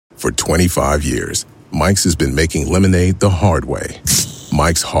For 25 years, Mike's has been making lemonade the hard way.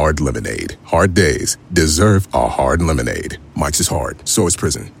 Mike's Hard Lemonade. Hard days deserve a hard lemonade. Mike's is hard, so is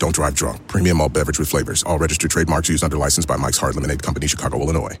prison. Don't drive drunk. Premium malt beverage with flavors. All registered trademarks used under license by Mike's Hard Lemonade Company, Chicago,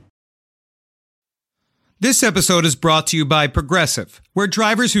 Illinois. This episode is brought to you by Progressive, where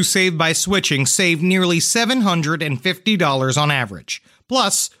drivers who save by switching save nearly $750 on average.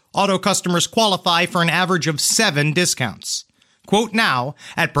 Plus, auto customers qualify for an average of 7 discounts. Quote now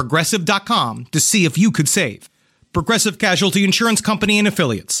at Progressive.com to see if you could save. Progressive Casualty Insurance Company and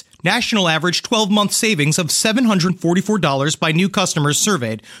Affiliates. National average 12-month savings of $744 by new customers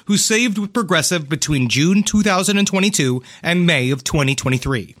surveyed who saved with Progressive between June 2022 and May of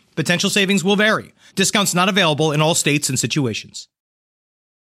 2023. Potential savings will vary. Discounts not available in all states and situations.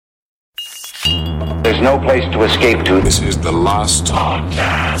 There's no place to escape to. This is the last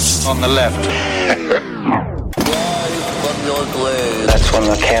podcast. On the left. That's when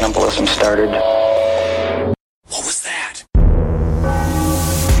the cannibalism started. What was that?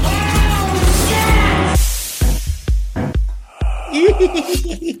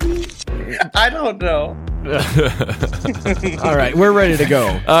 I don't know. All right, we're ready to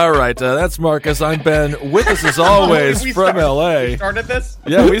go. All right, that's Marcus. I'm Ben. With us as always from LA. We started this?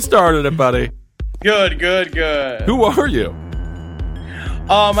 Yeah, we started it, buddy. Good. Who are you?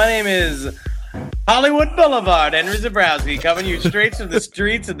 My name is Hollywood Boulevard, Henry Zabrowski, coming you straight from the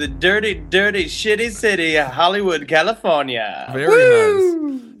streets of the dirty, shitty city of Hollywood, California. Very nice.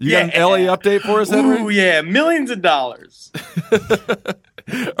 You got an LA update for us, Henry? Ooh, yeah, millions of dollars.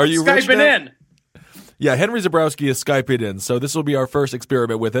 Are you Skyping in? Yeah, Henry Zabrowski is Skyping in, so this will be our first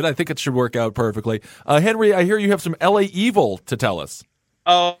experiment with it. I think it should work out perfectly. Henry, I hear you have some LA evil to tell us.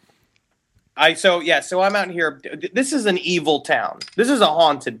 Oh, so I'm out here. This is an evil town. This is a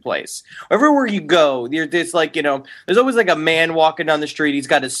haunted place. Everywhere you go, there's there's always like a man walking down the street. He's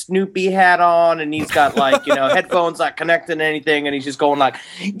got a Snoopy hat on, and he's got headphones not connected to anything, and he's just going like,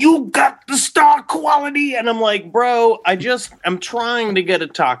 "You got the star quality," and I'm like, bro, I'm trying to get a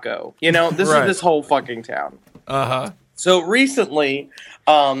taco. This Right. is this whole fucking town. Uh-huh. So recently,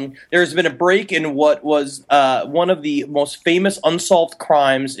 there's been a break in what was one of the most famous unsolved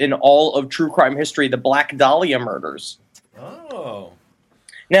crimes in all of true crime history, the Black Dahlia murders. Oh.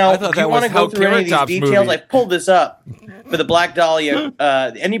 Now, I thought do you that want was to go Hal through any of Carrot these Top's details? movie. I pulled this up for the Black Dahlia.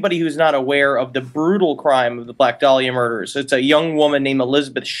 Anybody who's not aware of the brutal crime of the Black Dahlia murders, it's a young woman named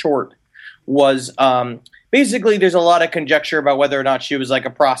Elizabeth Short was basically, there's a lot of conjecture about whether or not she was like a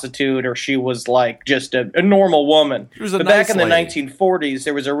prostitute or she was like just a normal woman. She was a but nice back in the lady. 1940s,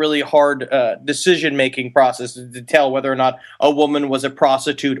 there was a really hard decision-making process to tell whether or not a woman was a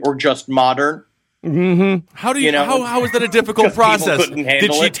prostitute or just modern. Mm-hmm. How do you how is that a difficult 'Cause people process? couldn't handle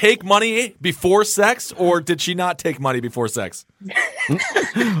Did she it. take money before sex, or did she not take money before sex?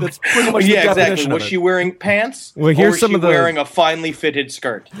 That's pretty much the Yeah, exactly. definition Was of she it. wearing pants? Well, here's or was some she of the- wearing a finely fitted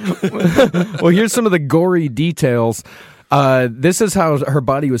skirt? Well, here's some of the gory details. This is how her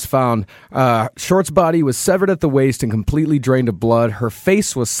body was found. Short's body was severed at the waist and completely drained of blood. Her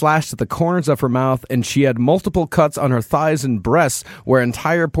face was slashed at the corners of her mouth, and she had multiple cuts on her thighs and breasts where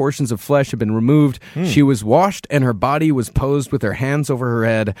entire portions of flesh had been removed. She was washed, and her body was posed with her hands over her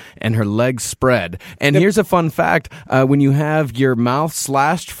head and her legs spread. And here's a fun fact. When you have your mouth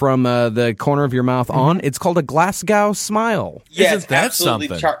slashed from the corner of your mouth on, it's called a Glasgow smile. Yeah, Isn't it's that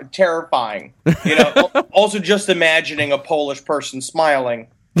absolutely something? terrifying. Also, just imagining a Polish person smiling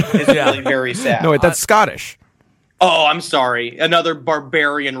is really very sad. No, wait, that's Scottish. Oh, I'm sorry. Another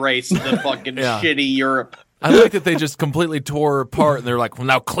barbarian race in the fucking Yeah. shitty Europe. I like that they just completely tore her apart, and they're like, "Well,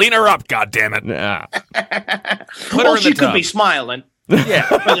 now clean her up, goddammit." Yeah. Put her in She the could tub. be smiling. Yeah.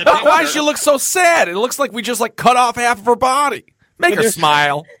 Why does she look so sad? It looks like we just cut off half of her body. Make her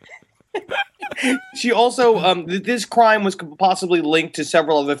smile. She also, this crime was possibly linked to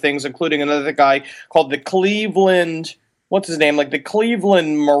several other things, including another guy called the Cleveland, what's his name? Like the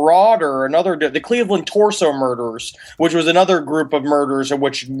Cleveland Marauder, the Cleveland Torso Murderers, which was another group of murders in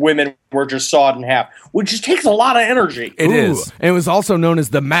which women were just sawed in half, which just takes a lot of energy. It is. And it was also known as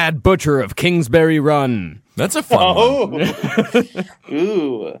the Mad Butcher of Kingsbury Run. That's a fun one. Oh,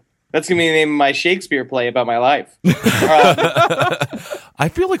 ooh. That's going to be the name of my Shakespeare play about my life. I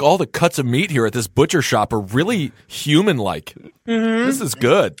feel like all the cuts of meat here at this butcher shop are really human-like. Mm-hmm. This is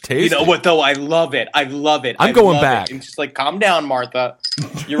good. Tasty. You know what, though? I love it. I'm going love back. It. It's just like, calm down, Martha.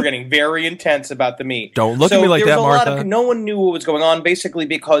 You're getting very intense about the meat. Don't look at me like that, Martha. No one knew what was going on, basically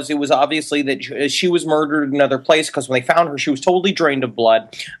because it was obviously that she was murdered in another place, because when they found her, she was totally drained of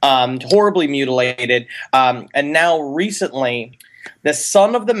blood, horribly mutilated. And now recently, The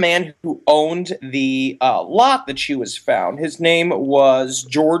son of the man who owned the lot that she was found, his name was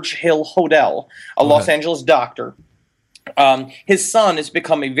George Hill Hodel, a Los Angeles doctor. His son has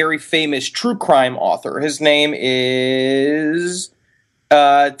become a very famous true crime author. His name is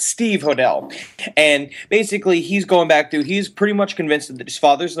Steve Hodel. And basically, he's going back through, he's pretty much convinced that his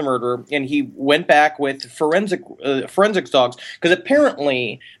father's the murderer, and he went back with forensics dogs, because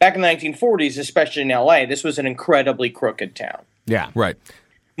apparently, back in the 1940s, especially in L.A., this was an incredibly crooked town. Yeah. Right.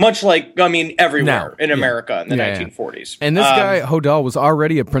 Much like, I mean, everywhere in America in the 1940s. And this guy, Hodel, was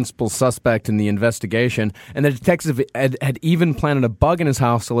already a principal suspect in the investigation, and the detective had even planted a bug in his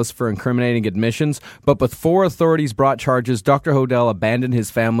house list for incriminating admissions. But before authorities brought charges, Dr. Hodel abandoned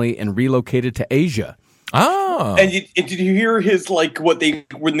his family and relocated to Asia. Oh. And did you hear his, like,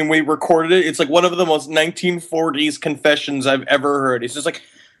 when we recorded it? It's like one of the most 1940s confessions I've ever heard. He's just like,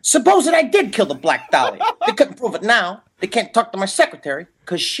 supposing I did kill the Black Dahlia. They couldn't prove it now. They can't talk to my secretary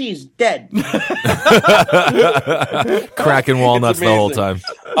because she's dead. Cracking walnuts the whole time.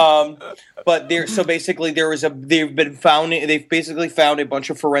 But they've basically found a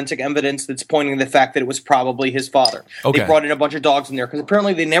bunch of forensic evidence that's pointing to the fact that it was probably his father. Okay. They brought in a bunch of dogs in there because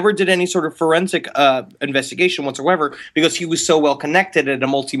apparently they never did any sort of forensic investigation whatsoever, because he was so well connected and a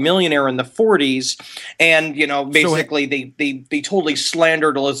multimillionaire in the 40s. And, basically they totally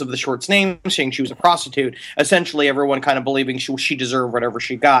slandered Elizabeth Short's name, saying she was a prostitute. Essentially, everyone kind of believing she deserved whatever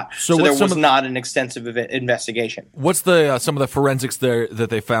she got. So there was not an extensive investigation. What's the some of the forensics there that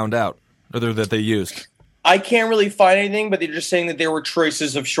they found out, or that they used? I can't really find anything, but they're just saying that there were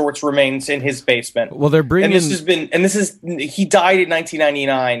traces of Short's remains in his basement. Well, they're bringing. He died in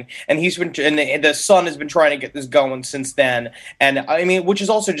 1999, and the son has been trying to get this going since then. And I mean, which is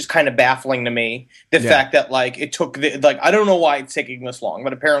also just kind of baffling to me, the fact that it took I don't know why it's taking this long,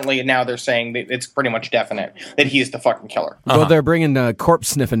 but apparently now they're saying that it's pretty much definite that he is the fucking killer. Well, they're bringing corpse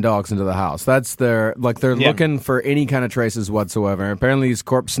sniffing dogs into the house. That's they're looking for any kind of traces whatsoever. Apparently, these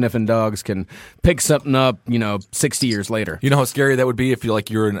corpse sniffing dogs can pick something up, 60 years later. You know how scary that would be if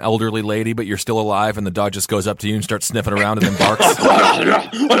you're an elderly lady, but you're still alive, and the dog just goes up to you and starts sniffing around and then barks.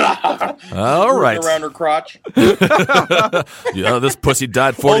 All right. Around her crotch. This pussy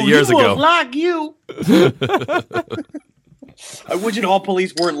died 40 years ago. Like you. I wish all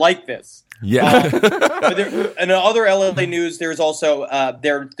police weren't like this. Yeah. But in other LA news, there's also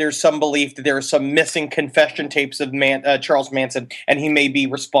there's some belief that there are some missing confession tapes of Charles Manson, and he may be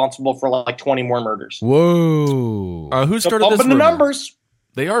responsible for 20 more murders. Whoa! Who started up this? In the numbers.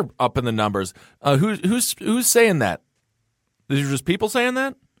 They are up in the numbers. Who's saying that? These are just people saying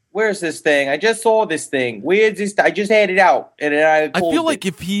that? Where's this thing? I just saw this thing. I just had it out, and then I feel like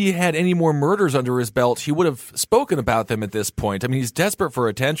if he had any more murders under his belt, he would have spoken about them at this point. I mean, he's desperate for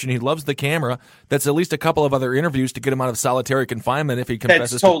attention. He loves the camera. That's at least a couple of other interviews to get him out of solitary confinement if he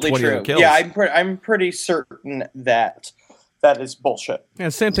confesses to 20 other kills. Yeah, I'm pretty certain that is bullshit. Yeah,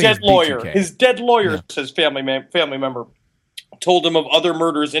 same thing. Dead lawyer. His dead lawyer says family member told him of other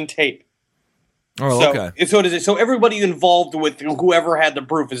murders in tape. Oh, okay. So everybody involved with whoever had the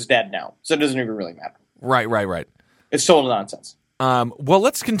proof is dead now. So it doesn't even really matter. Right. It's total nonsense. Well,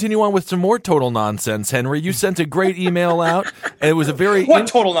 let's continue on with some more total nonsense, Henry. You sent a great email out, and it was a very... What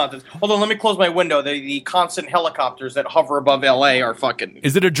total nonsense? Hold on, let me close my window. The constant helicopters that hover above L.A. are fucking...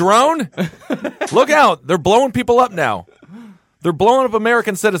 Is it a drone? Look out. They're blowing people up now. They're blowing up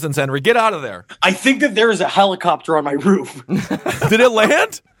American citizens, Henry. Get out of there. I think that there is a helicopter on my roof. Did it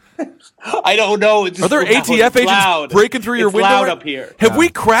land? I don't know. Are there ATF agents breaking through your window? It's loud up here. Have we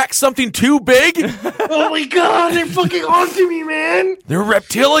cracked something too big? Oh my god, they're fucking onto me, man. They're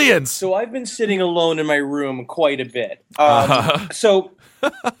reptilians. So I've been sitting alone in my room quite a bit. So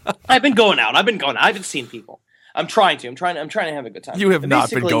I've been going out. I haven't seen people. I'm trying to have a good time. You have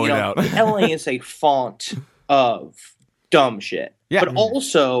not been going out. LA is a font of dumb shit. Yeah. But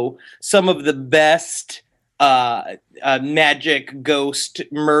also some of the best magic, ghost,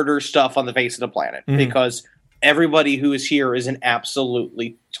 murder stuff on the face of the planet, because everybody who is here is an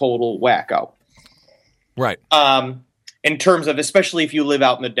absolutely total wacko. Right. In terms of, especially if you live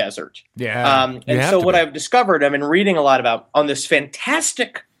out in the desert. Yeah. And so what I've discovered, I've been reading a lot about on this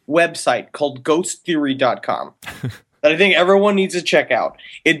fantastic website called ghosttheory.com. That I think everyone needs to check out.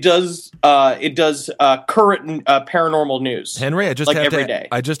 It does current paranormal news. Henry, I just every day.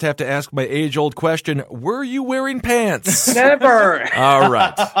 I just have to ask my age-old question: were you wearing pants? Never. All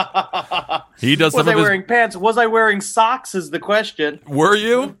right. He does. Was I wearing pants? Was I wearing socks? Is the question. Were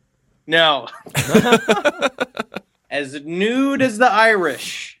you? No. As nude as the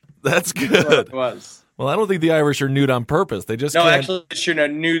Irish. That's good. That's what it was. Well, I don't think the Irish are nude on purpose. They just actually,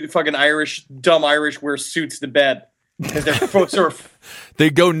 nude fucking Irish, dumb Irish wear suits to bed. because they're sort of They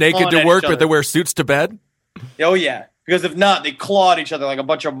go naked on to at work, each but other. they wear suits to bed? Oh yeah, because if not, they claw at each other like a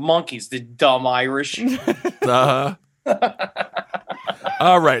bunch of monkeys. The dumb Irish. Uh-huh.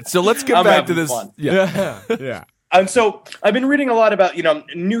 All right, so let's get I'm back to having this. fun. Yeah. And so I've been reading a lot about,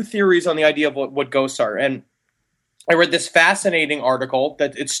 new theories on the idea of what ghosts are. And I read this fascinating article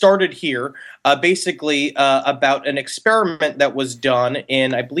that it started here, basically about an experiment that was done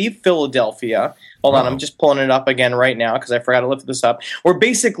in, I believe, Philadelphia. Hold on, I'm just pulling it up again right now because I forgot to lift this up. Where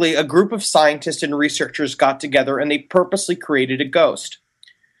basically a group of scientists and researchers got together and they purposely created a ghost.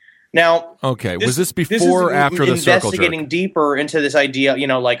 Now, Okay, was this before or after the circle jerk? Investigating deeper into this idea,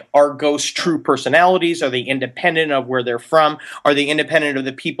 like, are ghosts true personalities? Are they independent of where they're from? Are they independent of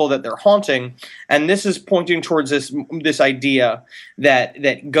the people that they're haunting? And this is pointing towards this idea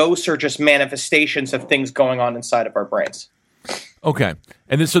that ghosts are just manifestations of things going on inside of our brains. Okay,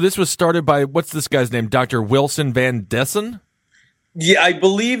 and so this was started by, what's this guy's name? Dr. Wilson Van Dessen? Yeah, I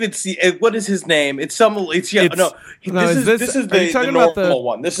believe it's what is his name? This is the normal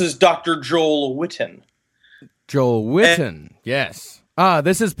one. This is Dr. Joel Witten. Joel Witten, yes.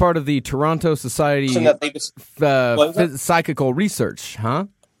 This is part of the Toronto Society Psychical Research, huh?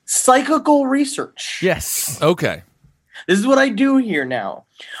 Psychical research. Yes. Okay. This is what I do here now.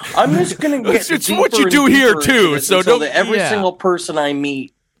 I'm just going to get It's what you do here, too, so until don't... every Yeah. single person I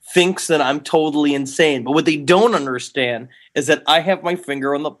meet thinks that I'm totally insane. But what they don't understand is that I have my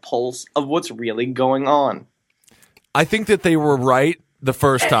finger on the pulse of what's really going on. I think that they were right the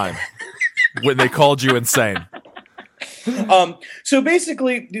first time when they called you insane. So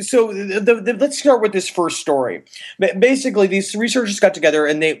basically, let's start with this first story. Basically, these researchers got together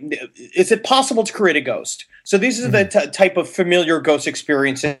and is it possible to create a ghost? So these are the type of familiar ghost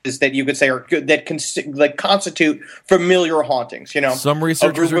experiences that you could say that constitute familiar hauntings. Some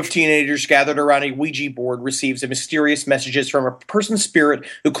researchers a group of teenagers gathered around a Ouija board receives mysterious messages from a person's spirit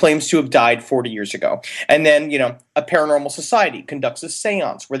who claims to have died 40 years ago. And then, a paranormal society conducts a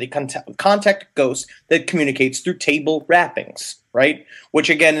seance where they contact ghosts that communicates through table rappings. Right, which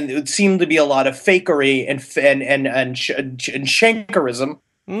again, it seemed to be a lot of fakery and shankerism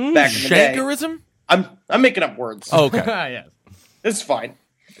back in the day. Shankerism? I'm making up words. Okay. Yes. It's fine.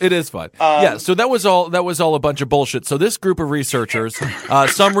 It is fun. So that was all a bunch of bullshit. So this group of researchers,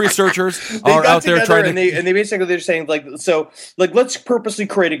 some researchers are out there trying and they basically they're saying let's purposely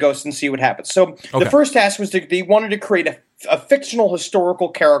create a ghost and see what happens. So the first task was they wanted to create a fictional historical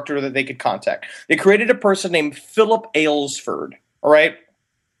character that they could contact. They created a person named Philip Aylesford. All right.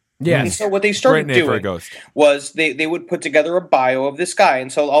 Yes. And so what they started doing was they would put together a bio of this guy.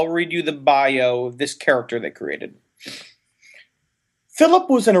 And so I'll read you the bio of this character they created. Philip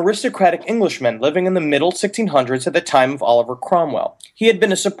was an aristocratic Englishman living in the middle 1600s at the time of Oliver Cromwell. He had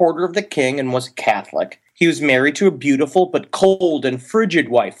been a supporter of the king and was a Catholic. He was married to a beautiful but cold and frigid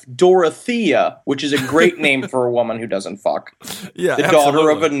wife, Dorothea, which is a great name for a woman who doesn't fuck. Yeah, the daughter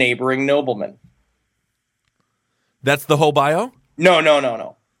of a neighboring nobleman. That's the whole bio?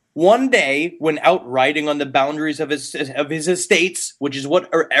 No. One day, when out riding on the boundaries of his estates, which is what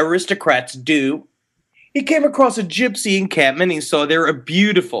aristocrats do, he came across a gypsy encampment. He saw there a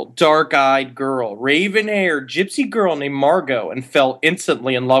beautiful, dark-eyed girl, raven-haired gypsy girl named Margot, and fell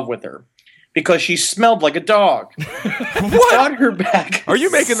instantly in love with her because she smelled like a dog. What? Brought her back. Are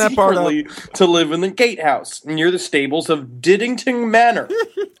you making that part up? To live in the gatehouse near the stables of Diddington Manor.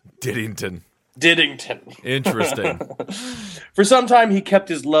 Diddington. Interesting. For some time, he kept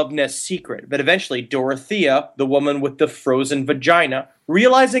his love nest secret, but eventually Dorothea, the woman with the frozen vagina,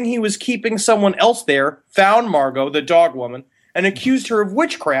 realizing he was keeping someone else there, found Margot, the dog woman, and accused her of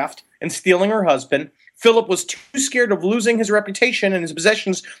witchcraft and stealing her husband. Philip was too scared of losing his reputation and his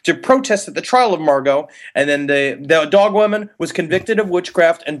possessions to protest at the trial of Margot, and then the dog woman was convicted of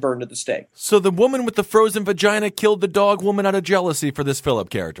witchcraft and burned at the stake. So the woman with the frozen vagina killed the dog woman out of jealousy for this Philip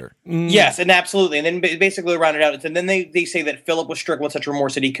character. Yes, and absolutely. And then basically rounded out, and then they say that Philip was stricken with such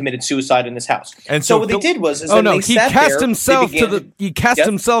remorse that he committed suicide in his house. And so what they did was, he cast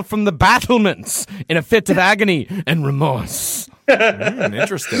himself from the battlements in a fit of agony and remorse.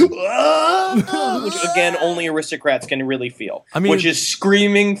 Interesting. Which, again, only aristocrats can really feel. I mean, which is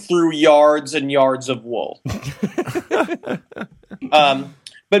screaming through yards and yards of wool.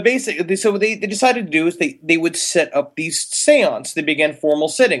 But basically, so what they decided to do is they would set up these seance. They began formal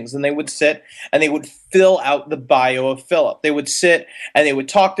sittings, and they would sit and they would fill out the bio of Philip. They would sit and they would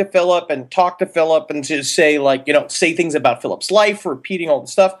talk to Philip and just say say things about Philip's life, repeating all the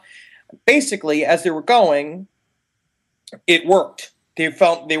stuff. Basically, as they were going, it worked. They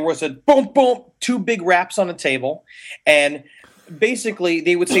felt there was a boom, boom, two big raps on a table, and basically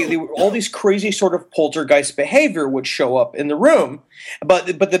they would say all these crazy sort of poltergeist behavior would show up in the room. But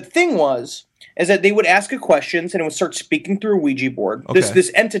the thing is that they would ask questions and it would start speaking through a Ouija board. Okay.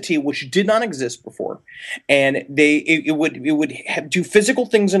 This entity which did not exist before, and it would do physical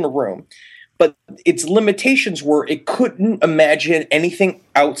things in the room. But its limitations were it couldn't imagine anything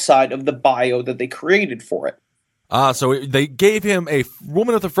outside of the bio that they created for it. So they gave him a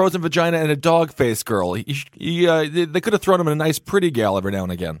woman with a frozen vagina and a dog-faced girl. They could have thrown him in a nice pretty gal every now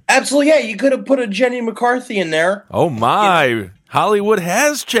and again. Absolutely, yeah. You could have put a Jenny McCarthy in there. Oh, my. Yeah. Hollywood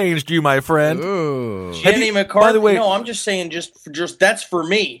has changed you, my friend. Ooh. Jenny McCarthy. By the way, no, I'm just saying, just that's for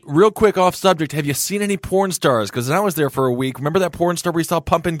me. Real quick off subject, have you seen any porn stars? Because I was there for a week. Remember that porn star we saw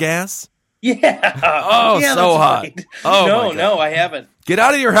pumping gas? Yeah. Oh, yeah, so hot. Right. Oh, no, I haven't. Get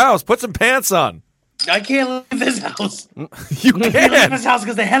out of your house. Put some pants on. I can't leave this house. You I can't leave can. this house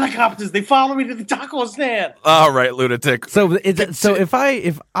because the helicopters, they follow me to the taco stand. All right, lunatic. So if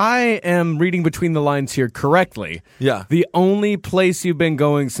I am reading between the lines here correctly, yeah, the only place you've been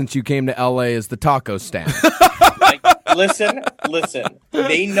going since you came to LA is the taco stand. Listen.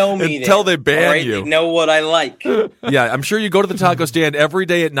 They know me until there, they ban right? you. They know what I like. Yeah, I'm sure you go to the taco stand every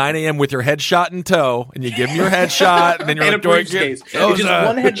day at 9 a.m. with your headshot in tow, and you give them your headshot, and then you're In a like, briefcase. It's just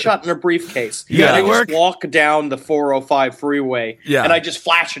one headshot in a briefcase. Yeah. And I just walk down the 405 freeway, and I just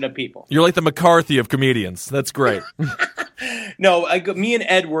flash it at people. You're like the McCarthy of comedians. That's great. No, me and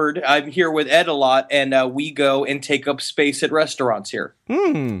Edward, I'm here with Ed a lot, and we go and take up space at restaurants here.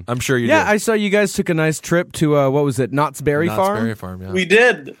 I'm sure you do. Yeah, I saw you guys took a nice trip to, what was it, Knott's Berry Farm? Knott's Berry Farm, yeah. We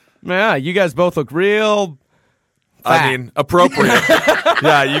did. Yeah, you guys both look real fat. I mean, appropriate.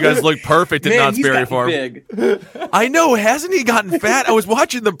 Yeah, you guys look perfect at Knott's Berry Farm. Big. I know, hasn't he gotten fat? I was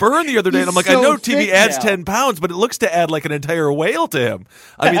watching The Burn the other day, and I'm like, I know TV adds 10 pounds, but it looks to add like an entire whale to him.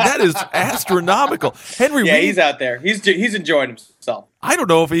 I mean, that is astronomical. Henry Reed, he's out there. He's enjoying himself. I don't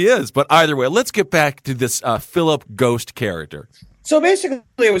know if he is, but either way, let's get back to this Philip Ghost character. So basically,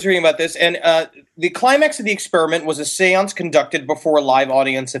 I was reading about this, and the climax of the experiment was a seance conducted before a live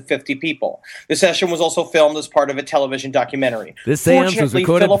audience of 50 people. The session was also filmed as part of a television documentary. This seance was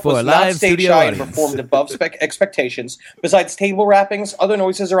recorded Philip before was a not live stage studio shy and audience. performed above expectations. Besides table wrappings, other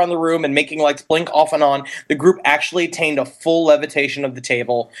noises around the room, and making lights blink off and on, the group actually attained a full levitation of the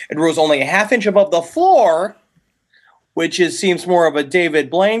table. It rose only a half-inch above the floor, which seems more of a David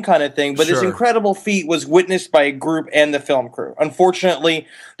Blaine kind of thing, but this incredible feat was witnessed by a group and the film crew. Unfortunately,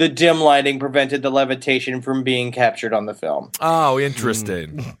 the dim lighting prevented the levitation from being captured on the film. Oh,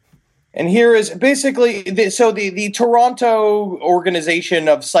 interesting. And here is basically, the Toronto Organization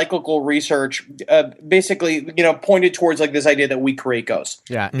of Psychical Research basically, pointed towards like this idea that we create ghosts.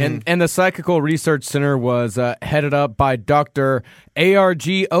 Yeah, and the Psychical Research Center was headed up by Dr.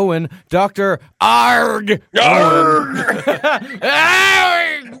 A.R.G. Owen, Dr. Arg! Arg!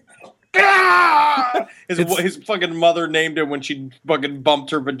 His fucking mother named him when she fucking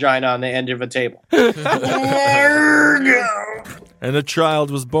bumped her vagina on the end of a table. And a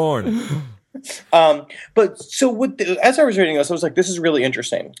child was born. But so as I was reading this, I was like, this is really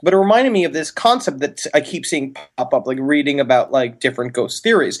interesting. But it reminded me of this concept that I keep seeing pop up, like reading about like different ghost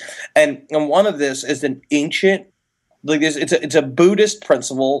theories. And one of this is an ancient, like this, it's a Buddhist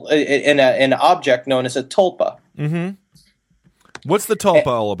principle in an object known as a tulpa. Mm-hmm. What's the tulpa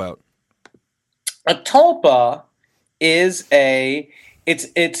all about? A tulpa is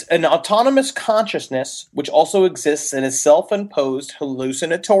it's an autonomous consciousness which also exists in a self-imposed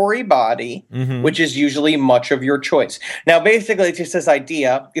hallucinatory body, which is usually much of your choice. Now, basically, it's just this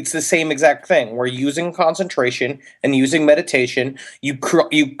idea. It's the same exact thing. We're using concentration and using meditation. You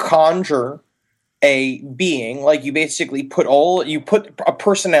conjure a being, like you basically put a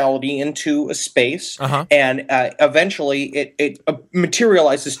personality into a space, and eventually it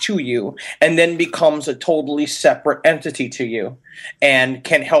materializes to you and then becomes a totally separate entity to you and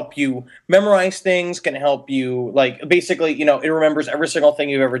can help you memorize things, can help you, like, basically, it remembers every single thing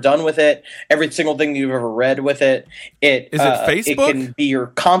you've ever done with it, every single thing you've ever read with it. Is it Facebook? It can be your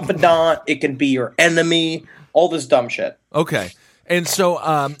confidant, it can be your enemy, all this dumb shit. Okay. And so,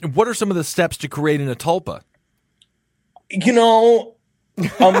 what are some of the steps to creating a tulpa?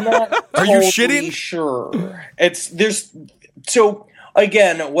 I'm not Are you shitting? Sure. So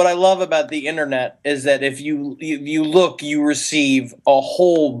again, what I love about the internet is that if you look, you receive a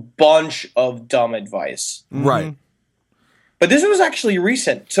whole bunch of dumb advice. Right. But this was actually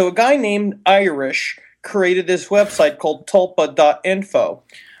recent. So a guy named Irish created this website called tulpa.info.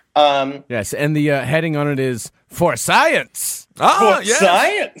 Yes, and the heading on it is For Science. Ah, for yes.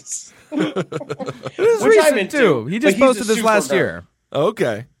 science. It was Which I'm recent, into, too. He just but he's posted a this super last nerd. year.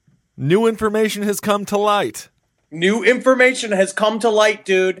 Okay. New information has come to light. New information has come to light,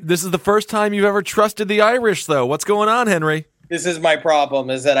 dude. This is the first time you've ever trusted the Irish, though. What's going on, Henry? This is my problem,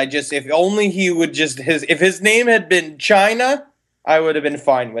 is that if only he would if his name had been China, I would have been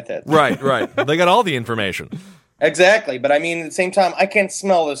fine with it. Right. They got all the information. Exactly, but I mean, at the same time, I can't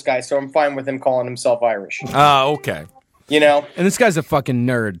smell this guy, so I'm fine with him calling himself Irish. Okay. You know? And this guy's a fucking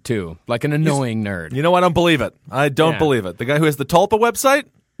nerd, too. Like an annoying nerd. You know, I don't believe it. I don't believe it. The guy who has the Tulpae website?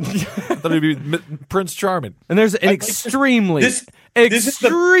 I thought he'd be Prince Charming. And there's an extremely long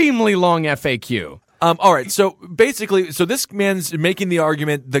FAQ. All right, so basically, this man's making the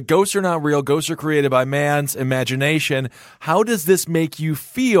argument that ghosts are not real, ghosts are created by man's imagination. How does this make you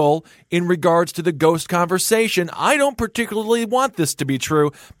feel in regards to the ghost conversation? I don't particularly want this to be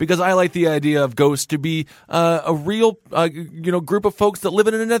true because I like the idea of ghosts to be a real group of folks that live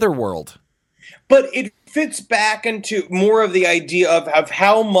in another world. But it fits back into more of the idea of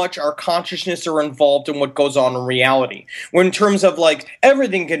how much our consciousness are involved in what goes on in reality. When in terms of, like,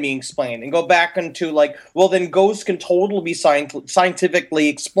 everything can be explained. And go back into, like, well, then ghosts can totally be scientifically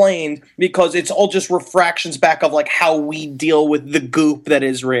explained because it's all just refractions back of, like, how we deal with the goop that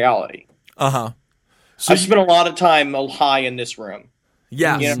is reality. Uh-huh. So I've spent a lot of time high in this room.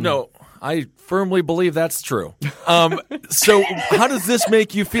 Yeah, no, I firmly believe that's true. So how does this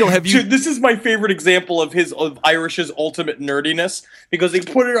make you feel? Dude, this is my favorite example of Irish's ultimate nerdiness, because they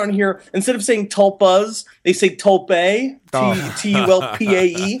put it on here, instead of saying tulpas, they say Tulpae,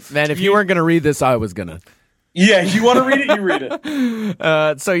 Tulpae. Man, if you weren't going to read this, I was going to. Yeah, you want to read it, you read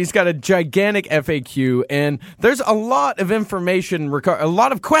it. So he's got a gigantic FAQ, and there's a lot of information, a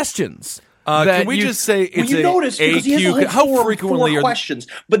lot of questions. Can we just say it's you notice, because he has a whole how frequently four questions,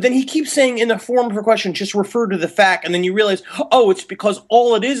 but then he keeps saying in the form of a question, just refer to the fact, and then you realize, oh, it's because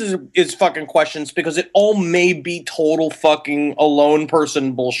all it is fucking questions, because it all may be total fucking alone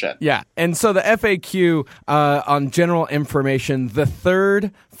person bullshit. Yeah, and so the FAQ on general information, the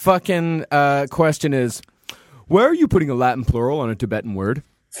third fucking question is, where are you putting a Latin plural on a Tibetan word?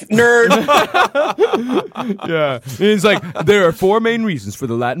 Nerd. Yeah. And he's like, there are four main reasons for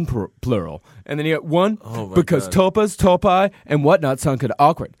the Latin plural. And then you got one, because tulpas, tulpae, and whatnot sound kind of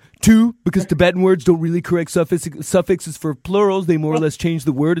awkward. Two, because Tibetan words don't really correct suffixes for plurals. They more or less change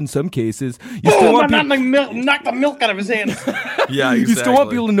the word in some cases. You still want knock the milk out of his hand. Yeah, exactly. You still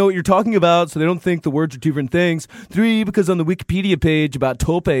want people to know what you're talking about so they don't think the words are two different things. Three, because on the Wikipedia page about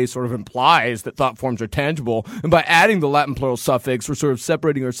Tulpae sort of implies that thought forms are tangible. And by adding the Latin plural suffix, we're sort of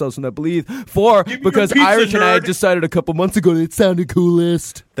separating ourselves from that belief. Four, because Irish and I decided a couple months ago that it sounded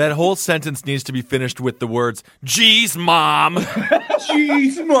coolest. That whole sentence needs to be finished with the words, "Jeez, Mom."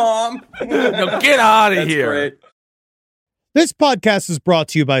 Jeez, Mom. No, get out of here. Great. This podcast is brought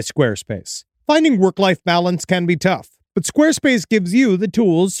to you by Squarespace. Finding work-life balance can be tough, but Squarespace gives you the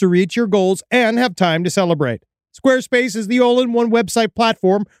tools to reach your goals and have time to celebrate. Squarespace is the all-in-one website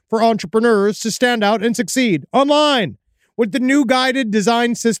platform for entrepreneurs to stand out and succeed online. With the new guided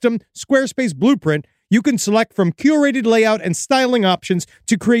design system, Squarespace Blueprint, you can select from curated layout and styling options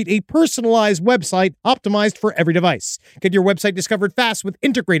to create a personalized website optimized for every device. Get your website discovered fast with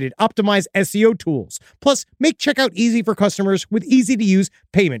integrated, optimized SEO tools. Plus, make checkout easy for customers with easy-to-use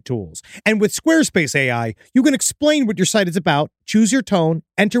payment tools. And with Squarespace AI, you can explain what your site is about, choose your tone,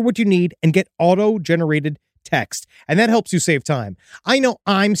 enter what you need, and get auto-generated text. And that helps you save time. I know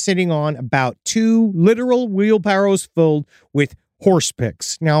I'm sitting on about 2 literal wheelbarrows filled with horse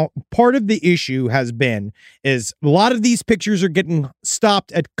pics. Now, part of the issue is a lot of these pictures are getting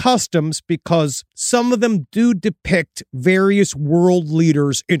stopped at customs because some of them do depict various world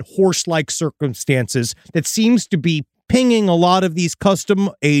leaders in horse-like circumstances that seems to be pinging a lot of these custom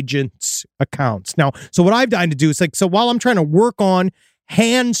agents' accounts. Now, so what I've done to do is while I'm trying to work on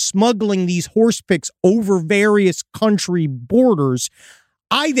hand smuggling these horse pics over various country borders,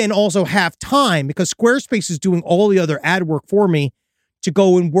 I then also have time, because Squarespace is doing all the other ad work for me, to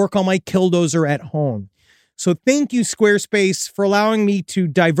go and work on my Killdozer at home. So thank you, Squarespace, for allowing me to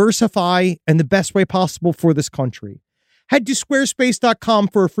diversify in the best way possible for this country. Head to squarespace.com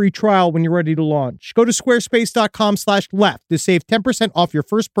for a free trial when you're ready to launch. Go to squarespace.com/left to save 10% off your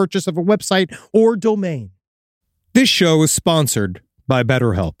first purchase of a website or domain. This show is sponsored by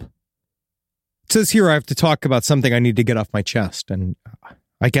BetterHelp. It says here I have to talk about something I need to get off my chest, and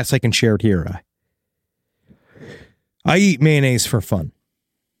I guess I can share it here. I eat mayonnaise for fun.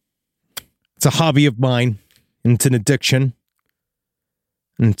 It's a hobby of mine, and it's an addiction.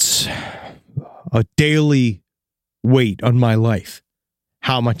 And it's a daily weight on my life.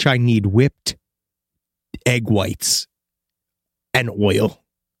 How much I need whipped egg whites and oil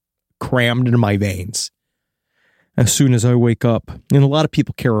crammed into my veins. as soon as I wake up. And a lot of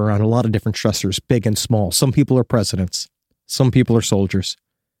people carry around a lot of different stressors, big and small. Some people are presidents. Some people are soldiers.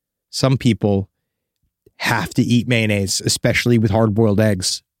 Some people have to eat mayonnaise, especially with hard-boiled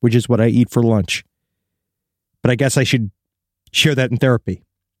eggs, which is what I eat for lunch. But I guess I should share that in therapy.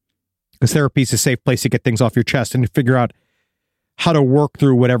 Because therapy is a safe place to get things off your chest and to figure out how to work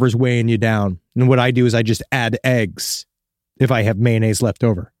through whatever's weighing you down. And what I do is I just add eggs if I have mayonnaise left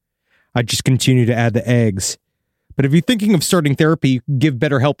over. I just continue to add the eggs. But if you're thinking of starting therapy, give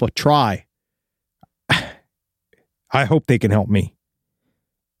BetterHelp a try. I hope they can help me.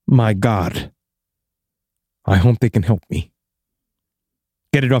 My God. I hope they can help me.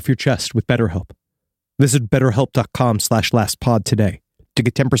 Get it off your chest with BetterHelp. Visit BetterHelp.com/lastpod today to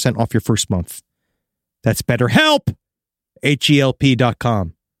get 10% off your first month. That's BetterHelp!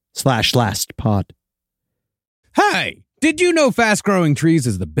 HELP.com/lastpod. Hey! Did you know Fast Growing Trees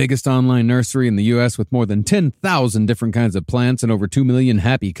is the biggest online nursery in the U.S. with more than 10,000 different kinds of plants and over 2 million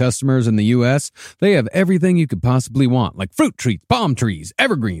happy customers in the U.S.? They have everything you could possibly want, like fruit trees, palm trees,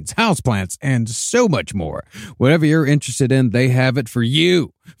 evergreens, houseplants, and so much more. Whatever you're interested in, they have it for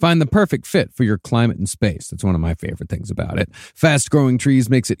you. Find the perfect fit for your climate and space. That's one of my favorite things about it. Fast Growing Trees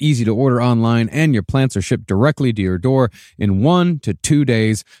makes it easy to order online, and your plants are shipped directly to your door in 1 to 2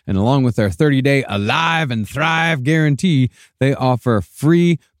 days. And along with their 30-day Alive and Thrive guarantee, they offer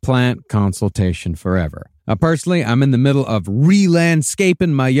free plant consultation forever. Now, personally, I'm in the middle of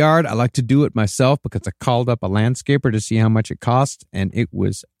re-landscaping my yard. I like to do it myself because I called up a landscaper to see how much it cost, and it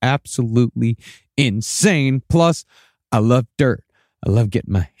was absolutely insane. Plus, I love dirt. I love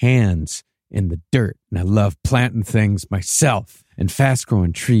getting my hands in the dirt, and I love planting things myself. And Fast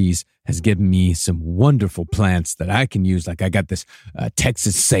Growing Trees has given me some wonderful plants that I can use. Like I got this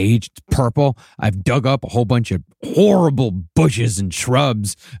Texas sage, it's purple. I've dug up a whole bunch of horrible bushes and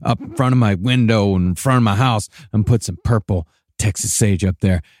shrubs up in front of my window and in front of my house and put some purple Texas sage up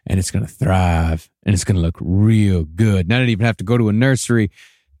there, and it's going to thrive, and it's going to look real good. And I didn't even have to go to a nursery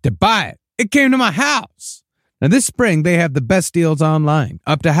to buy it. It came to my house. Now, this spring, they have the best deals online,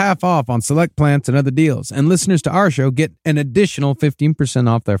 up to half off on select plants and other deals. And listeners to our show get an additional 15%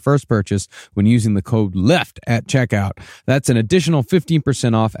 off their first purchase when using the code LEFT at checkout. That's an additional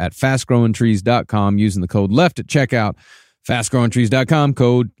 15% off at fastgrowingtrees.com using the code LEFT at checkout. Fastgrowingtrees.com,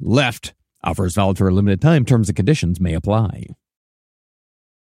 code LEFT. Offers valid for a limited time. Terms and conditions may apply.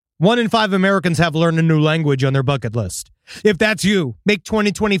 1 in 5 Americans have learned a new language on their bucket list. If that's you, make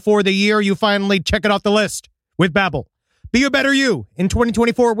 2024 the year you finally check it off the list. With Babbel. Be a better you in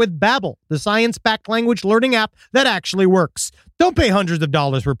 2024 with Babbel, the science-backed language learning app that actually works. Don't pay hundreds of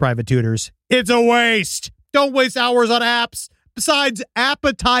dollars for private tutors. It's a waste. Don't waste hours on apps. Besides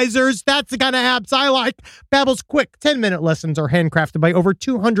appetizers, that's the kind of apps I like. Babbel's quick 10-minute lessons are handcrafted by over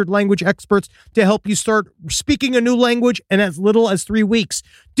 200 language experts to help you start speaking a new language in as little as 3 weeks.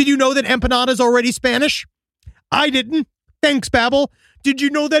 Did you know that empanada is already Spanish? I didn't. Thanks, Babbel. Did you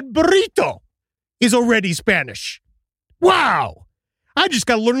know that burrito is already Spanish? Wow! I just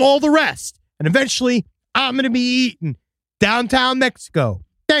got to learn all the rest. And eventually, I'm going to be eating downtown Mexico.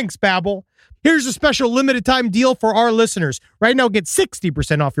 Thanks, Babbel. Here's a special limited time deal for our listeners. Right now, get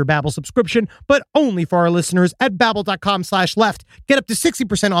 60% off your Babbel subscription, but only for our listeners at Babbel.com/left. Get up to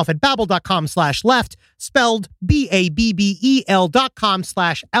 60% off at Babbel.com/left, spelled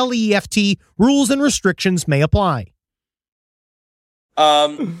BABBEL.com/LEFT. Rules and restrictions may apply.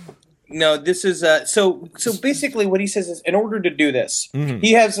 No, this is so basically what he says is in order to do this,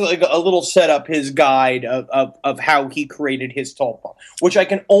 he has like a little setup, his guide of how he created his tulpa, which I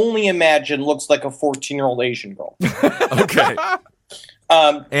can only imagine looks like a 14-year-old Asian girl. Okay.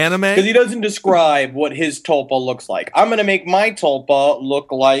 Anime? Because he doesn't describe what his tulpa looks like. I'm going to make my tulpa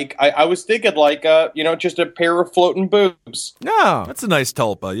look like, I was thinking like, just a pair of floating boobs. No. That's a nice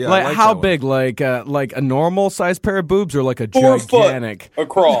tulpa. Yeah. Like, I like how that big? Like a normal sized pair of boobs or like a 4 gigantic? foot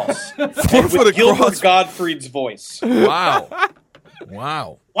across. 4 And foot with Gilbert across. Gottfried's voice. Wow.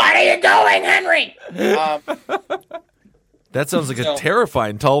 Wow. What are you doing, Henry? That sounds like a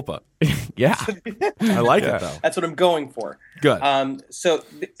terrifying tulpa. Yeah. I like it, though. That's what I'm going for. Good. So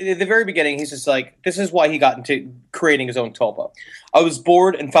at the very beginning, he's just like, this is why he got into creating his own tulpa. I was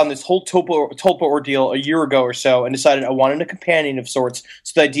bored and found this whole tulpa ordeal a year ago or so and decided I wanted a companion of sorts,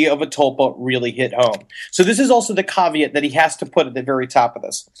 so the idea of a tulpa really hit home. So this is also the caveat that he has to put at the very top of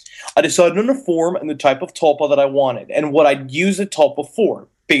this. I decided on a form and the type of tulpa that I wanted and what I'd use a tulpa for.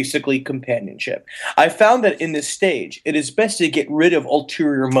 Basically companionship. I found that in this stage, it is best to get rid of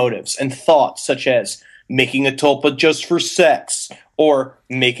ulterior motives and thoughts such as making a tulpa just for sex or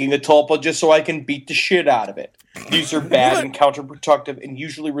making a tulpa just so I can beat the shit out of it. These are bad and counterproductive and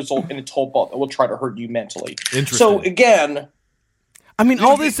usually result in a tulpa that will try to hurt you mentally. Interesting. So again, I mean,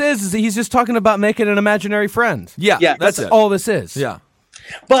 all this is he's just talking about making an imaginary friend. Yeah, That's it. all this is. Yeah.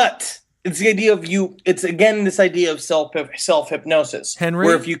 but it's the idea of it's again this idea of self-hypnosis. Henry?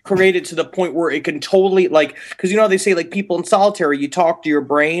 Where if you create it to the point where it can totally, like, because you know they say, like, people in solitary, you talk to your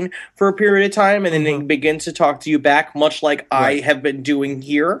brain for a period of time and then it begins to talk to you back, much like I have been doing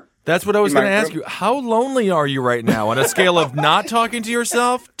here. That's what I was going to ask you. How lonely are you right now on a scale of not talking to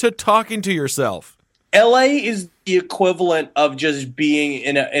yourself to talking to yourself? LA is the equivalent of just being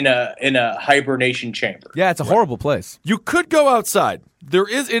in a hibernation chamber. Yeah, it's a horrible place. You could go outside.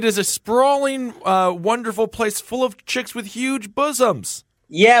 It is a sprawling, wonderful place full of chicks with huge bosoms.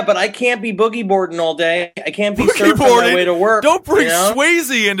 Yeah, but I can't be boogie boarding all day. I can't be surfing my way to work. Don't bring you know?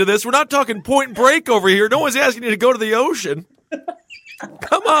 Swayze into this. We're not talking Point Break over here. No one's asking you to go to the ocean.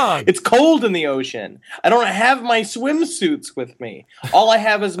 Come on. It's cold in the ocean. I don't have my swimsuits with me. All I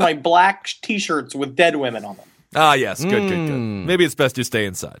have is my black T-shirts with dead women on them. Ah, yes. Good. Maybe it's best to stay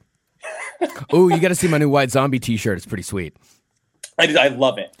inside. Oh, you got to see my new White Zombie T-shirt. It's pretty sweet. I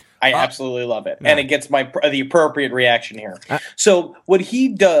love it. I absolutely love it. And it gets the appropriate reaction here. So what he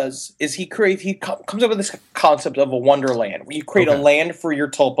does is he comes up with this concept of a wonderland where you create a land for your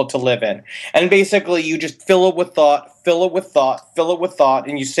tulpa to live in. And basically you just fill it with thought,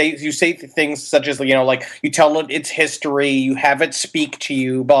 and you say things such as, you know, like you tell it its history, you have it speak to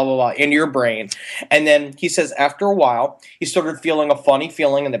you, blah, blah, blah, in your brain. And then he says after a while, he started feeling a funny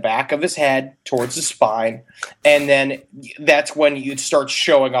feeling in the back of his head towards the spine. And then that's when it starts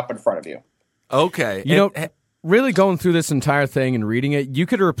showing up in front of you. Okay. You know, really going through this entire thing and reading it, you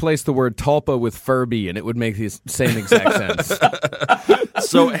could replace the word tulpa with Furby, and it would make the same exact sense.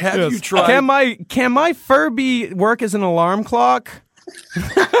 So have you tried? Can my Furby work as an alarm clock?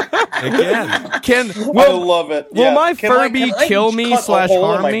 Again. I love it. Will my Furby kill me /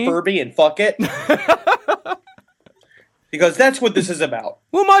 harm me? My Furby and fuck it. Because that's what this is about.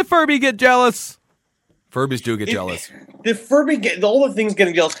 Will my Furby get jealous? Furbies do get jealous. The Furby all the things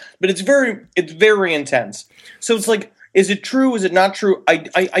getting jealous, but it's very intense. So it's like, is it true? Is it not true? I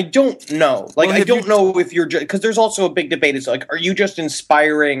don't know. Like, I don't know if you're because there's also a big debate. It's like, are you just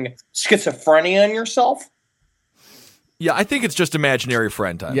inspiring schizophrenia in yourself? Yeah, I think it's just imaginary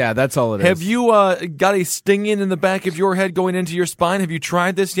friend time. Yeah, that's all it is. Have you got a stinging in the back of your head going into your spine? Have you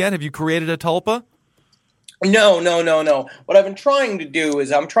tried this yet? Have you created a tulpa? No. What I've been trying to do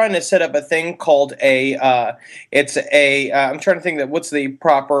is I'm trying to set up a thing called I'm trying to think that what's the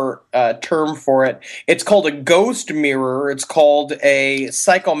proper term for it. It's called a ghost mirror. It's called a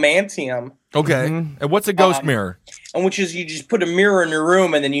psychomantium. Okay. And what's a ghost mirror? And which is you just put a mirror in your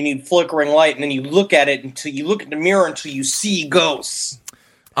room and then you need flickering light and then you look at it until you look at the mirror until you see ghosts.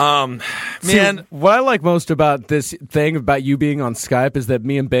 Man, what I like most about this thing about you being on Skype is that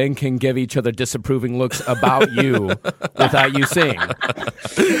me and Ben can give each other disapproving looks about you without you seeing.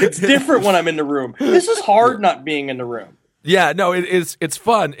 It's different when I'm in the room. This is hard not being in the room. Yeah, no, it's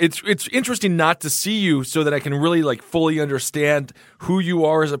fun. It's interesting not to see you so that I can really like fully understand who you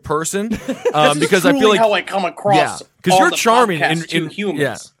are as a person. Because I feel like how I come across. Because you're charming in humans.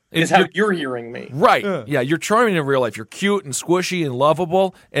 Yeah. Is how you're hearing me. Right. Yeah, you're charming in real life. You're cute and squishy and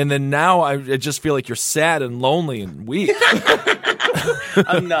lovable. And then now I just feel like you're sad and lonely and weak.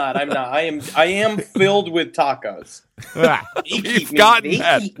 I'm not. I am filled with tacos.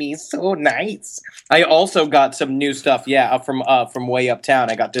 They keep me so nice. I also got some new stuff, from way uptown.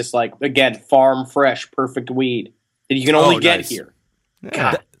 I got this, like, again, farm fresh, perfect weed that you can only get here.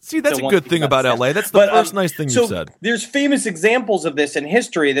 God. See, that's a good thing about LA. That's the first nice thing you said. There's famous examples of this in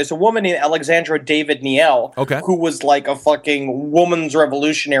history. There's a woman named Alexandra David Niel, who was like a fucking woman's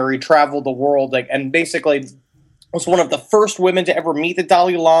revolutionary, traveled the world, and basically was one of the first women to ever meet the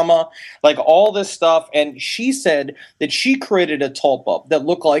Dalai Lama, like all this stuff. And she said that she created a tulpa that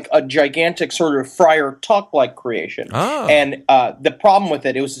looked like a gigantic sort of Friar Tuck-like creation. Oh. And the problem with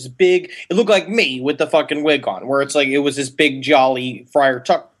it was this big, it looked like me with the fucking wig on, where it's like it was this big jolly Friar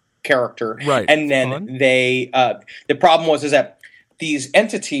Tuck character. Right. And then the problem was that these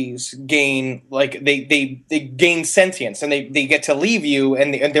entities gain, like, they gain sentience, and they get to leave you,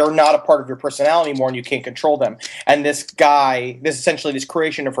 and they're not a part of your personality anymore, and you can't control them. And this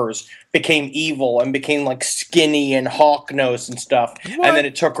creation of hers became evil and became like skinny and hawk nosed and stuff. What? And then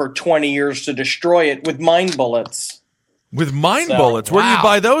it took her 20 years to destroy it with mind bullets. With mind bullets? Where do you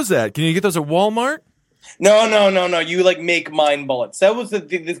buy those at? Can you get those at Walmart? No. You like make mind bullets. That was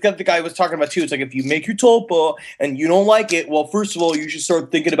the guy was talking about too. It's like if you make your tulpa and you don't like it, well, first of all, you should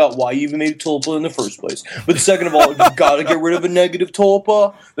start thinking about why you even made tulpa in the first place. But second of all, if you gotta get rid of a negative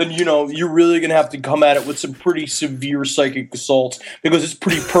tulpa, then you're really gonna have to come at it with some pretty severe psychic assaults because it's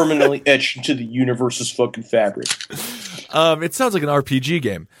pretty permanently etched into the universe's fucking fabric. It sounds like an RPG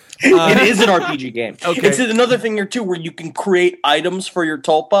game. It is an RPG game. Okay. It's another thing here too, where you can create items for your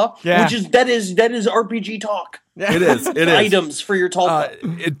tulpa, which is that is RPG talk. It is. Items for your tulpa.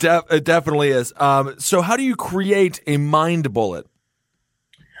 It definitely is. So how do you create a mind bullet?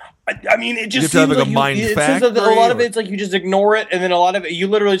 I mean, it just you have seems to have like a mind it factory, seems like a lot of it's like you just ignore it, and then a lot of it you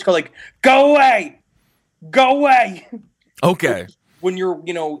literally just go like, "Go away." Okay. When you're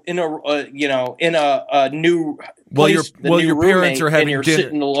in a new place, your parents are having and you're dinner.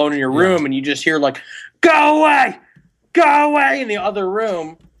 sitting alone in your room, and you just hear like, "Go away," in the other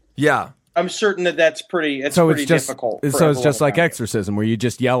room. Yeah. I'm certain that's pretty. It's pretty difficult. So it's just like exorcism, where you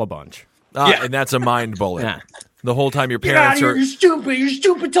just yell a bunch. And that's a mind bullet. Yeah. The whole time your Get out of parents here, are you're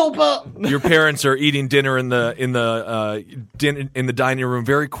stupid tulpa. your parents are eating dinner in the dining room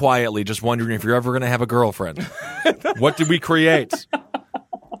very quietly, just wondering if you're ever going to have a girlfriend. What did we create?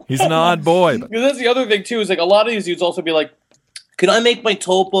 He's an odd boy. Because that's the other thing too. Is like a lot of these dudes also be like, "Can I make my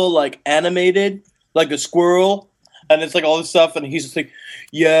tulpa like animated, like a squirrel?" And it's like all this stuff, and he's just like,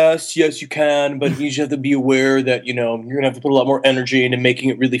 yes, you can, but you just have to be aware that, you're going to have to put a lot more energy into making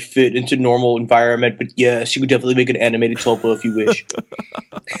it really fit into normal environment. But yes, you could definitely make an animated tulpa if you wish.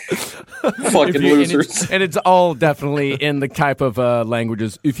 Fucking losers. And it's all definitely in the type of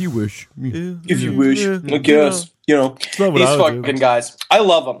languages, if you wish. If you wish. I guess. These fucking guys. I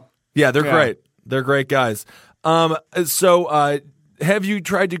love them. Yeah, they're great. They're great guys. Have you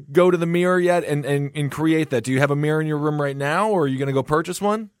tried to go to the mirror yet and create that? Do you have a mirror in your room right now, or are you going to go purchase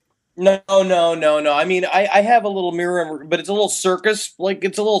one? No. I mean, I have a little mirror, but it's a little circus,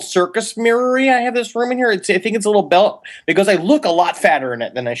 it's a little circus mirror-y. I have this room in here. I think it's a little belt because I look a lot fatter in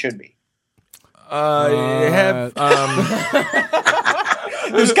it than I should be. I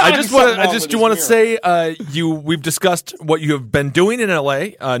just want to say we've discussed what you have been doing in LA.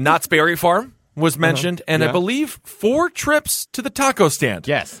 Knott's Berry Farm was mentioned, and I believe 4 trips to the taco stand.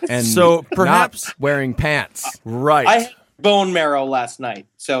 Yes, and so perhaps not wearing pants. Right. I had bone marrow last night,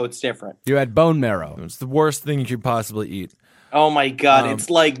 so it's different. You had bone marrow. It's the worst thing you could possibly eat. Oh my God, it's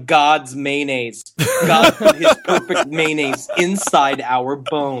like God's mayonnaise. God put his perfect mayonnaise inside our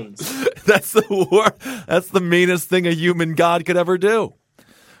bones. That's the worst. That's the meanest thing a human god could ever do.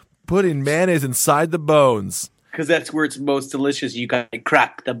 Putting mayonnaise inside the bones. Because that's where it's most delicious. You gotta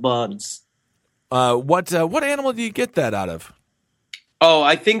crack the buns. What animal do you get that out of? Oh,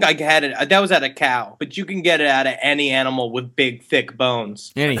 I think I had it. That was out of cow, but you can get it out of any animal with big, thick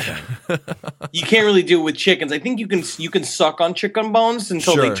bones. Anything. You can't really do it with chickens. I think you can suck on chicken bones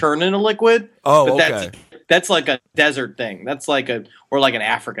until they turn into liquid. Oh, but okay. That's like a desert thing. That's like an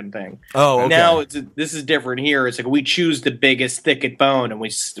African thing. Oh, okay. Now this is different here. It's like we choose the biggest, thickest bone and we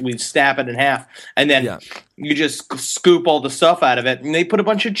snap it in half, and then you just scoop all the stuff out of it, and they put a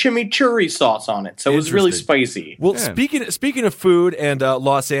bunch of chimichurri sauce on it. So it was really spicy. Well, speaking of food and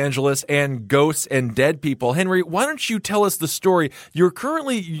Los Angeles and ghosts and dead people, Henry, why don't you tell us the story? You're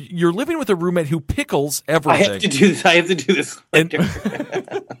living with a roommate who pickles everything. I have to do this. And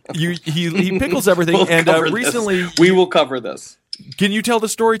he pickles everything. Recently we will cover this. Can you tell the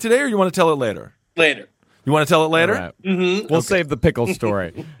story today, or you want to tell it later? Later. You want to tell it later? Right. Mm-hmm. We'll save the pickle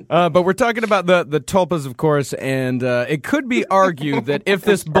story. But we're talking about the tulpas, of course, and it could be argued that if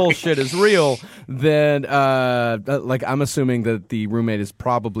this bullshit is real, then I'm assuming that the roommate is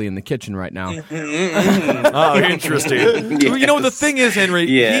probably in the kitchen right now. Oh, interesting. Yes. You know, the thing is, Henry,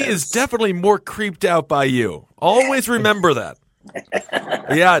 he is definitely more creeped out by you. Always remember that.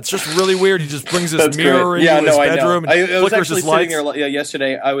 Yeah, it's just really weird. He just brings this mirror into his bedroom and I was flickers actually his lights. sitting there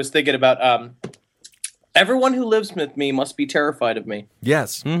yesterday. I was thinking about everyone who lives with me must be terrified of me.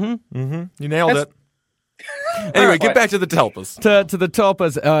 Yes. Mm-hmm. Mm-hmm. You nailed it. Anyway, get back to the tulpas. To the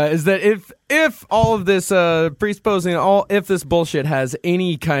tulpas is that if all of this presupposing if this bullshit has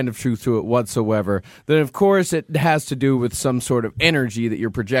any kind of truth to it whatsoever, then of course it has to do with some sort of energy that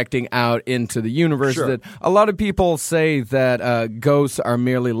you're projecting out into the universe. Sure. That a lot of people say that ghosts are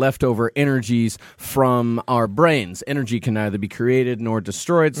merely leftover energies from our brains. Energy can neither be created nor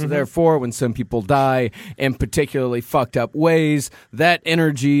destroyed. So therefore, when some people die in particularly fucked up ways, that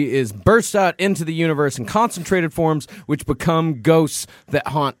energy is burst out into the universe in concentrated forms, which become ghosts that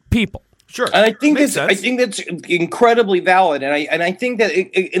haunt people. Sure, and I think that's incredibly valid, and I think that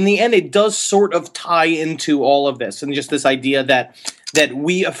in the end it does sort of tie into all of this, and just this idea that that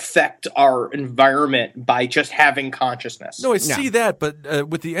we affect our environment by just having consciousness. No, I see that, but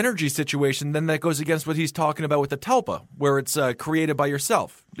with the energy situation, then that goes against what he's talking about with the Tulpae, where it's created by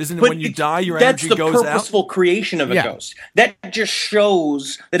yourself. Isn't it when you die, your energy goes out? That's the purposeful creation of a ghost. That just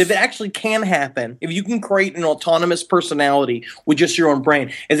shows that if it actually can happen, if you can create an autonomous personality with just your own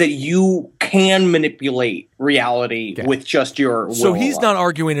brain, is that you can manipulate reality with just your will. So he's not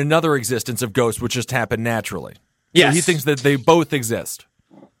arguing another existence of ghosts which just happened naturally. Yes. So he thinks that they both exist.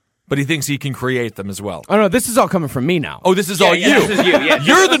 But he thinks he can create them as well. Oh, no, this is all coming from me now. Oh, this is all you. This is you. Yeah.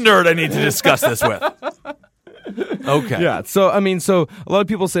 You're the nerd I need to discuss this with. Okay. Yeah, so a lot of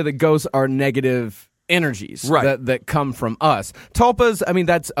people say that ghosts are negative energies that come from us. Tulpas,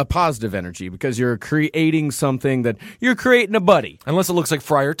 that's a positive energy because you're creating something that you're creating a buddy. Unless it looks like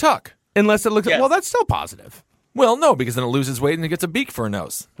Friar Tuck. Unless it looks well, that's still positive. Well, no, because then it loses weight and it gets a beak for a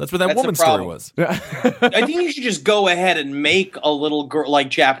nose. That's what that woman's story was. I think you should just go ahead and make a little girl, like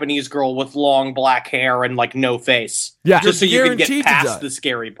Japanese girl with long black hair and like no face. Yeah. Just so you can get past the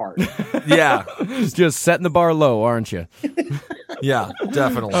scary part. Yeah. Just setting the bar low, aren't you? Yeah,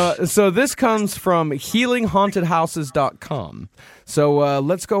 definitely. So this comes from healinghauntedhouses.com. So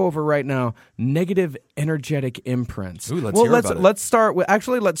let's go over right now negative energetic imprints. Ooh, let's hear about it. Let's start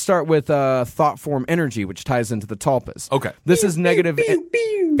with thought form energy, which ties into the Tulpas. Okay. This is negative. Pew,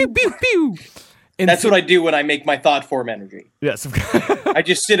 pew. Pew, pew, pew. That's what I do when I make my thought form energy. Yes. I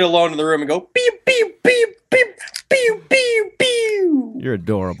just sit alone in the room and go pew pew pew pew pew pew pew. You're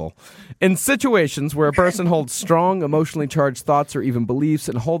adorable. In situations where a person holds strong, emotionally charged thoughts or even beliefs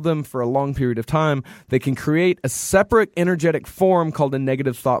and hold them for a long period of time, they can create a separate energetic form called a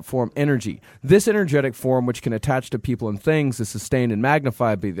negative thought form energy. This energetic form, which can attach to people and things, is sustained and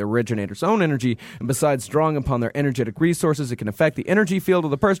magnified by the originator's own energy, and besides drawing upon their energetic resources, it can affect the energy field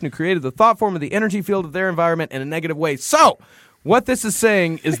of the person who created the thought form of the energy field of their environment in a negative way. So, what this is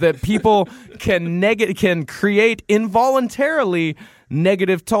saying is that people can create involuntarily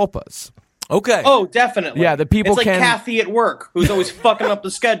negative tulpas. Okay. Oh, definitely. Yeah, the people it's like Kathy at work, who's always fucking up the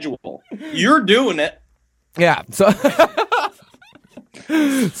schedule. You're doing it. Yeah.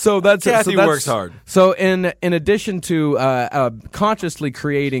 So that's Kathy works hard. So in addition to consciously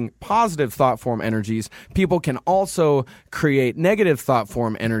creating positive thought form energies, people can also create negative thought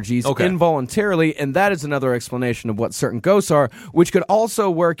form energies involuntarily, and that is another explanation of what certain ghosts are, which could also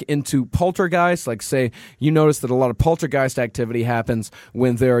work into poltergeist. Like, say, you notice that a lot of poltergeist activity happens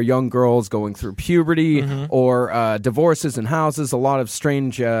when there are young girls going through puberty or divorces in houses, a lot of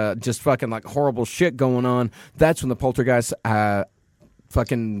strange, just fucking like horrible shit going on. That's when the poltergeist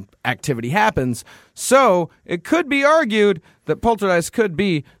fucking activity happens. So it could be argued that poltergeist could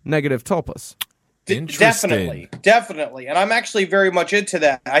be negative tulpas. Interesting. Definitely. And I'm actually very much into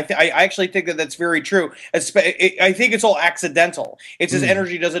that. I actually think that that's very true. I think it's all accidental. It's his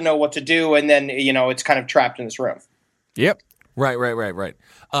energy doesn't know what to do, and then, it's kind of trapped in this room. Yep. Right.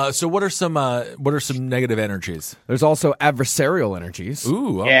 So what are some negative energies? There's also adversarial energies.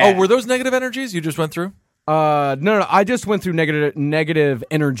 Ooh. Yeah. Oh, were those negative energies you just went through? No. I just went through negative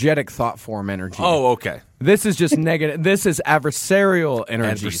energetic thought form energy. Oh, okay. This is just negative. This is adversarial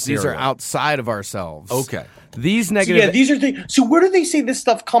energies. These are outside of ourselves. Okay. These negative. So, these are things. So where do they say this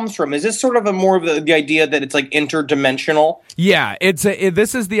stuff comes from? Is this sort of more of the idea that it's like interdimensional? Yeah,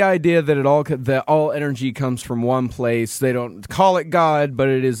 this is the idea that all energy comes from one place. They don't call it God, but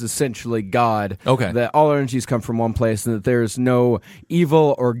it is essentially God. Okay. That all energies come from one place, and that there's no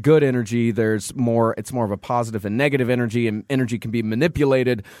evil or good energy. It's more of a positive and negative energy, and energy can be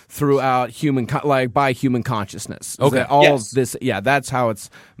manipulated throughout by human consciousness. Okay. That's how it's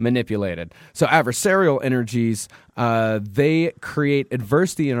manipulated. So adversarial energies, they create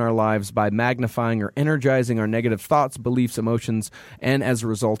adversity in our lives by magnifying or energizing our negative thoughts, beliefs, emotions, and as a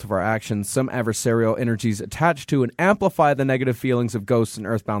result of our actions, some adversarial energies attach to and amplify the negative feelings of ghosts and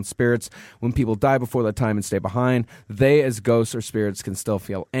earthbound spirits. When people die before their time and stay behind, they as ghosts or spirits can still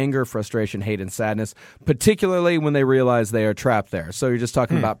feel anger, frustration, hate, and sadness, particularly when they realize they are trapped there. So you're just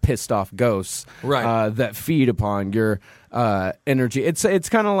talking about pissed off ghosts that feed upon your energy. It's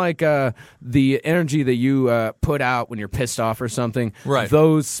kind of like the energy that you put out when you're pissed off or something. Right.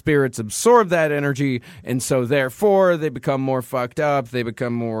 Those spirits absorb that energy, and so therefore they become more fucked up. They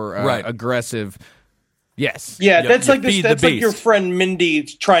become more aggressive. Yes. Yeah, that's like feed that's the like your beast. friend Mindy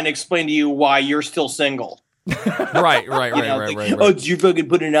trying to explain to you why you're still single. Right. Oh, you fucking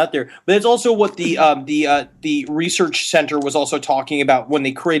putting it out there. But it's also what the research center was also talking about when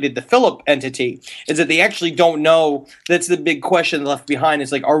they created the Philip entity, is that they actually don't know. That's the big question left behind.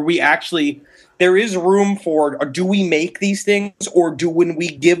 Is like, are we actually there is room for, do we make these things, or when we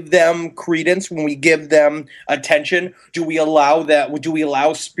give them credence, when we give them attention, do we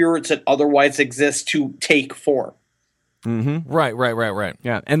allow spirits that otherwise exist to take form? Mm-hmm. Right.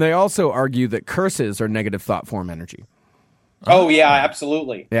 Yeah, and they also argue that curses are negative thought form energy. Oh, yeah,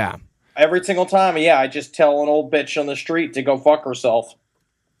 absolutely. Yeah. Every single time, I just tell an old bitch on the street to go fuck herself.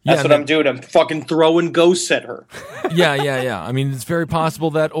 That's what I'm doing. I'm fucking throwing ghosts at her. Yeah. I mean, it's very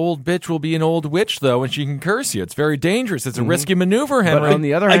possible that old bitch will be an old witch, though, and she can curse you. It's very dangerous. It's a risky maneuver, Henry. But on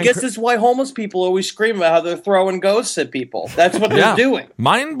the other hand, I guess that's why homeless people always scream about how they're throwing ghosts at people. That's what they're doing.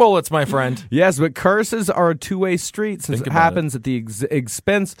 Mind bullets, my friend. Yes, but curses are a two-way street since it happens at the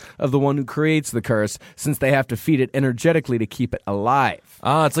expense of the one who creates the curse, since they have to feed it energetically to keep it alive.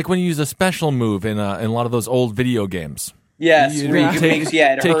 It's like when you use a special move in a lot of those old video games. Yes, it hurts you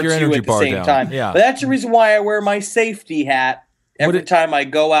at the same time. Yeah. But that's the reason why I wear my safety hat every time I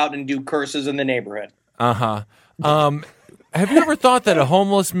go out and do curses in the neighborhood. Have you ever thought that a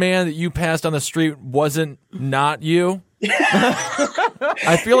homeless man that you passed on the street wasn't not you?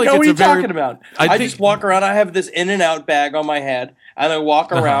 I feel like what are you talking about? I just walk around. I have this In-N-Out bag on my head, and I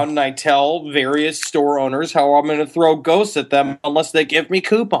walk around and I tell various store owners how I'm going to throw ghosts at them unless they give me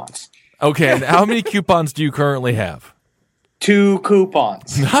coupons. Okay, and how many coupons do you currently have? 2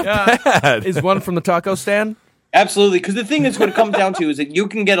 coupons. Not bad. Is one from the taco stand? Absolutely, because the thing is what it comes down to is that you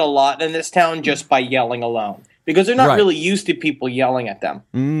can get a lot in this town just by yelling alone. Because they're not really used to people yelling at them.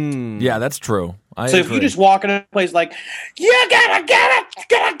 Yeah, that's true. I agree. If you just walk in a place like, you gotta get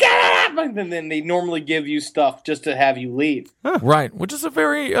it, and then they normally give you stuff just to have you leave. Huh. Right, which is a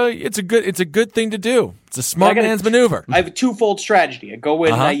very, it's a good thing to do. It's a smart man's maneuver. I have a twofold strategy. I go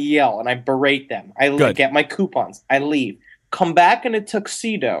in and I yell and I berate them. I get my coupons. I leave. Come back in a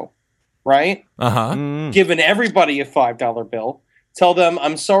tuxedo, right? Giving everybody a $5 bill. Tell them,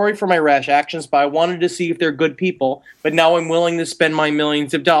 I'm sorry for my rash actions, but I wanted to see if they're good people, but now I'm willing to spend my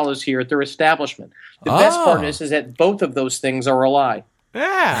millions of dollars here at their establishment. The best part is that both of those things are a lie.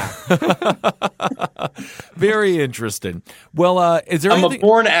 Yeah. Very interesting. Well, is there anything... I'm a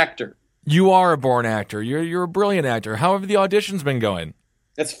born actor. You are a born actor. You're a brilliant actor. How have the auditions been going?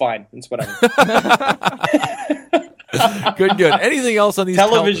 That's fine. That's whatever. Good. Anything else on these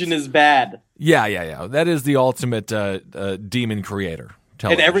television is bad. Yeah. That is the ultimate demon creator.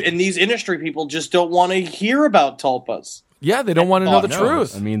 Television. And these industry people just don't want to hear about tulpas. Yeah, they don't want to know the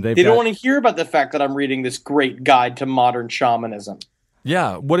truth. I mean, they don't want to hear about the fact that I'm reading this great guide to modern shamanism.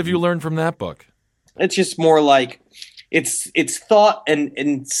 Yeah, what have you learned from that book? It's just more like it's thought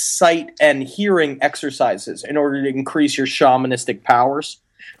and sight and hearing exercises in order to increase your shamanistic powers.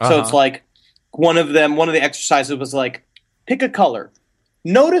 So it's like one of the exercises was like, pick a color.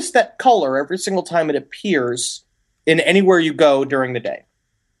 Notice that color every single time it appears in anywhere you go during the day.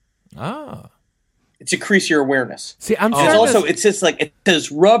 It's increase your awareness. See, it's just like it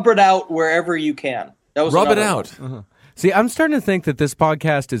says rub it out wherever you can. That was rub it out. See, I'm starting to think that this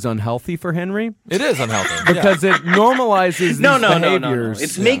podcast is unhealthy for Henry. It is unhealthy because it normalizes these behaviors. No.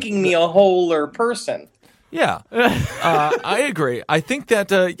 It's making me a wholer person. Yeah, I agree. I think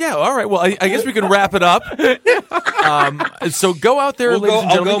that, all right. Well, I guess we can wrap it up. So go out there, ladies and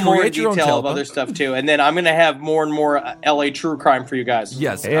gentlemen, I'll go more in create your own detail tulpa. of other stuff, too. And then I'm going to have more and more LA true crime for you guys.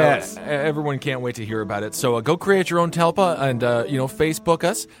 Yes. Everyone can't wait to hear about it. So go create your own tulpa and, Facebook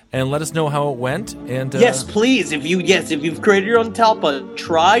us and let us know how it went. And yes, please. If you've created your own tulpa,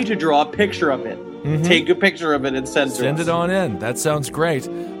 try to draw a picture of it. Mm-hmm. Take a picture of it and send it on in. That sounds great.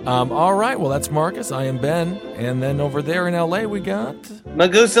 All right. Well, that's Marcus. I am Ben. And then over there in L.A. we got...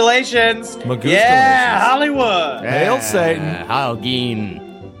 Magusalations. Yeah, Hollywood. Hail Satan. Heil Geen.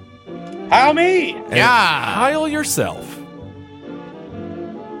 Heil me. Yeah. Heil yourself.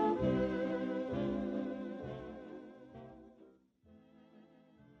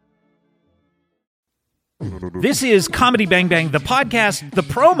 This is Comedy Bang Bang, the podcast, the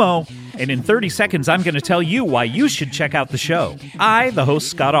promo, and in 30 seconds, I'm going to tell you why you should check out the show. I, the host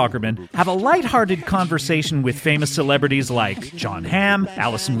Scott Augerman, have a lighthearted conversation with famous celebrities like John Hamm,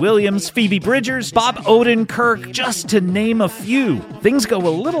 Allison Williams, Phoebe Bridgers, Bob Odenkirk, just to name a few. Things go a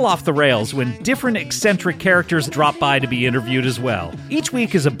little off the rails when different eccentric characters drop by to be interviewed as well. Each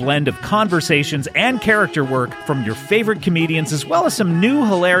week is a blend of conversations and character work from your favorite comedians as well as some new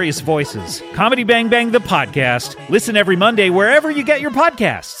hilarious voices. Comedy Bang Bang, the podcast. Listen every Monday wherever you get your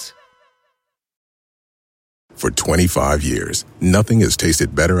podcasts. For 25 years, nothing has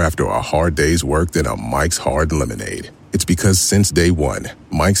tasted better after a hard day's work than a Mike's Hard Lemonade. It's because since day one,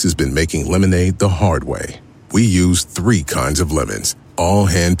 Mike's has been making lemonade the hard way. We use 3 kinds of lemons, all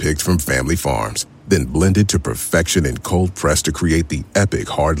handpicked from family farms. then blended to perfection and cold pressed to create the epic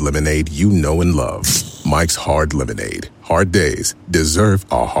hard lemonade you know and love. Mike's Hard Lemonade. Hard days deserve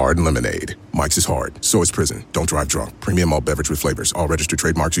a hard lemonade. Mike's is hard, so is prison. Don't drive drunk. Premium malt beverage with flavors. All registered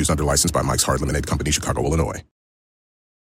trademarks used under license by Mike's Hard Lemonade Company, Chicago, Illinois.